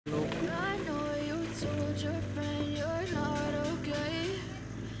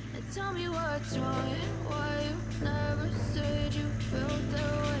Tell me what's wrong and why you never said you felt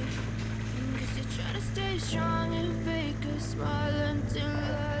that way. Guess you're trying to stay strong and fake a smile until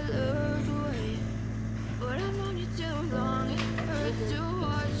I look away. But I've known you too long, it hurts to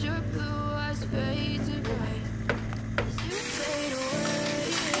watch your blue eyes fade to gray as you fade away,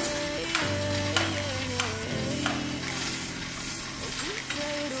 as you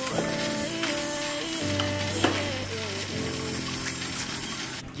fade away.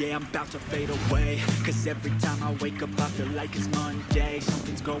 Yeah, I'm about to fade away, cause every time I wake up I feel like it's Monday.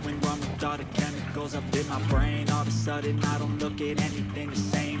 Something's going wrong with all the chemicals up in my brain. All of a sudden I don't look at anything the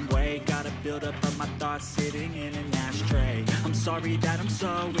same way. Gotta build up of my thoughts sitting in an ashtray. I'm sorry that I'm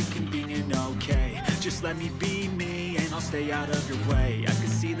so inconvenient, okay. Just let me be me and I'll stay out of your way. I can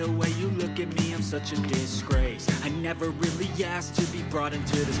see the way you look at me, I'm such a disgrace. I never really asked to be brought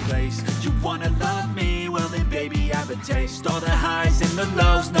into this place. You wanna love me? Well then baby have a taste. All the highs and the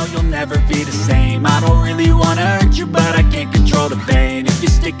lows, no you'll never be the same. I don't really wanna hurt you but I can't control the pain. If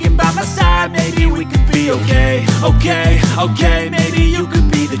you're sticking by my side maybe we could be okay. Okay, maybe you could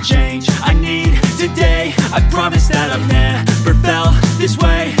be the change I need today. I promise that I've never felt this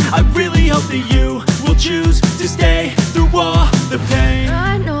way. I really hope that you will choose to stay through all the pain.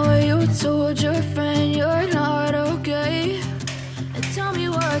 I know you told your friend you're not okay, and tell me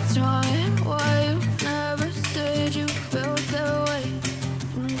what's wrong and why you never said you felt that way.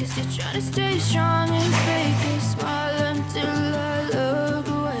 Guess you're trying to stay strong and fake a smile until I look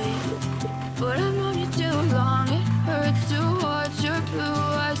away. But I've known you too long, it hurts to watch your blue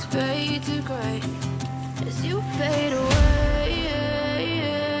eyes fade to gray as you fade away,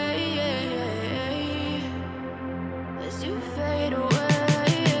 as you fade away,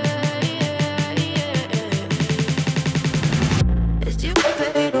 as you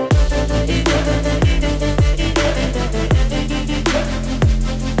fade away.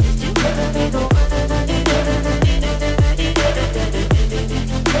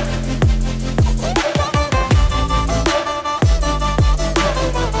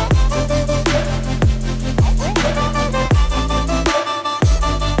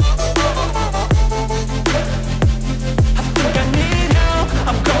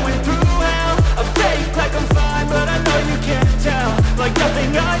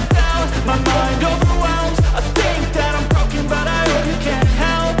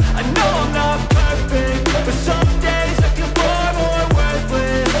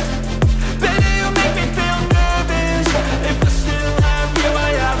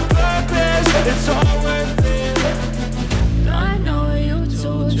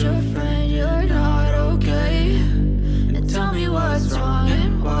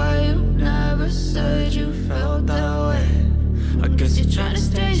 Trying to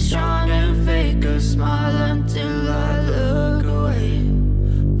stay strong and fake a smile until I look away.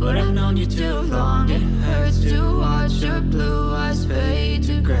 But I've known you too long, it hurts to watch your blue eyes fade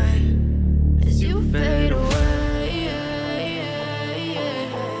to gray as you fade away,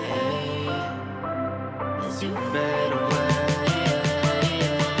 as you fade away,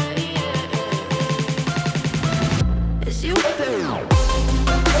 as you fade away.